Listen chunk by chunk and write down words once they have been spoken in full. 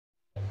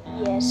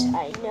Yes,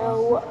 I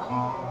know.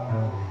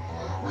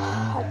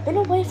 I've been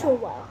away for a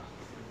while.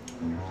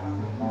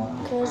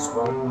 Because,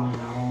 well,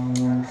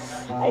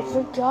 I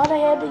forgot I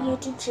had a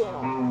YouTube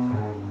channel.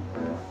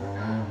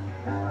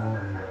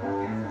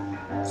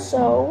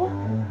 So,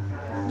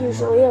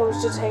 usually I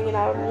was just hanging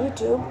out on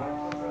YouTube.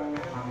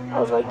 I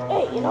was like,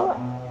 hey, you know what?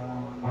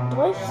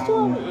 Do I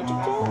still have a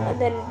YouTube channel? And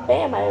then,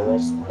 bam, I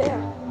was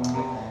there.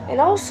 And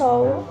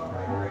also,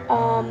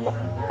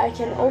 I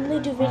can only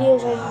do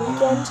videos on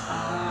weekends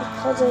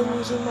because I'm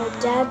using my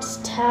dad's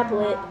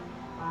tablet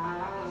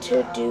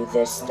to do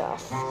this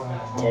stuff,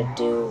 to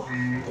do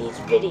these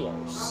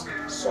videos.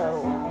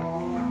 So,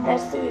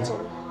 that's the reason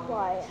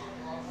why.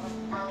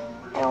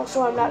 And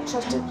also, I'm not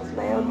trusted with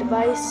my own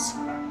device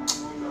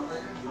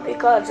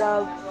because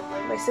of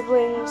my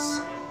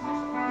siblings,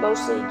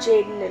 mostly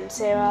Jaden and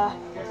Sarah.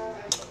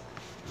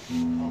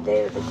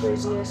 They're the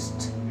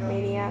craziest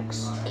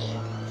maniacs.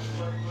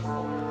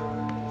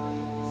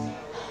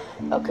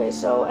 Okay,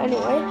 so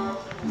anyway,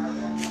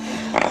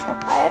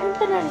 I haven't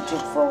been on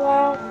YouTube for a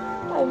while.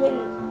 I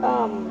haven't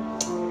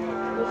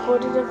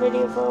recorded a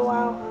video for a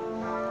while.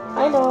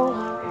 I know,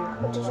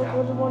 I just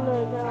recorded one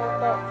right now,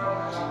 but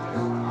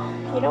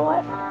you know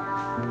what?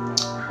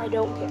 I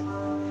don't care.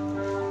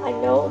 I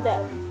know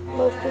that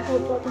most people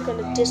are probably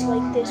gonna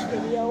dislike this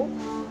video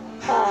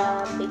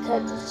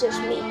because it's just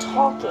me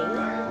talking,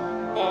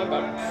 and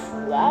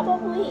I'm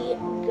probably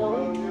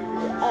going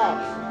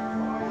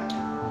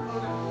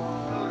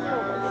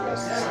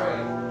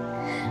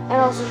and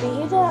also, do you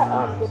hear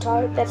that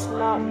guitar? That's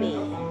not me.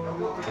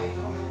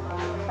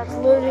 That's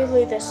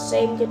literally the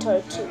same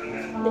guitar too.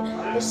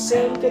 The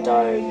same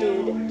guitar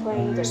dude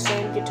playing the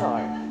same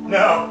guitar.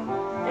 No,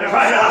 they're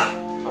right up.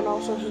 And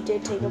also, he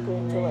did take a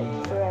break for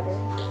like forever.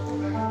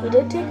 He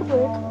did take a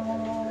break,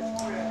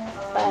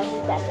 but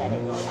he's back at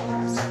it.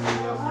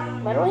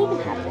 Why do I even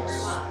have this?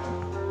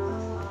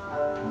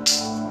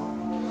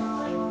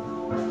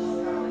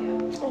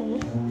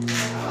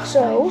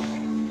 So,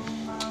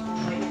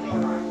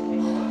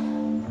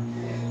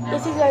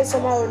 if you guys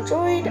somehow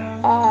enjoyed,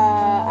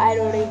 I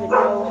don't even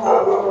know how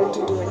I'm going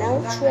to do an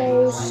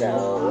outro,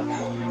 so,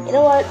 you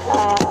know what,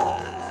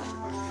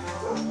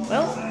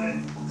 well,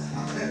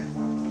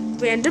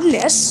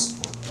 randomness.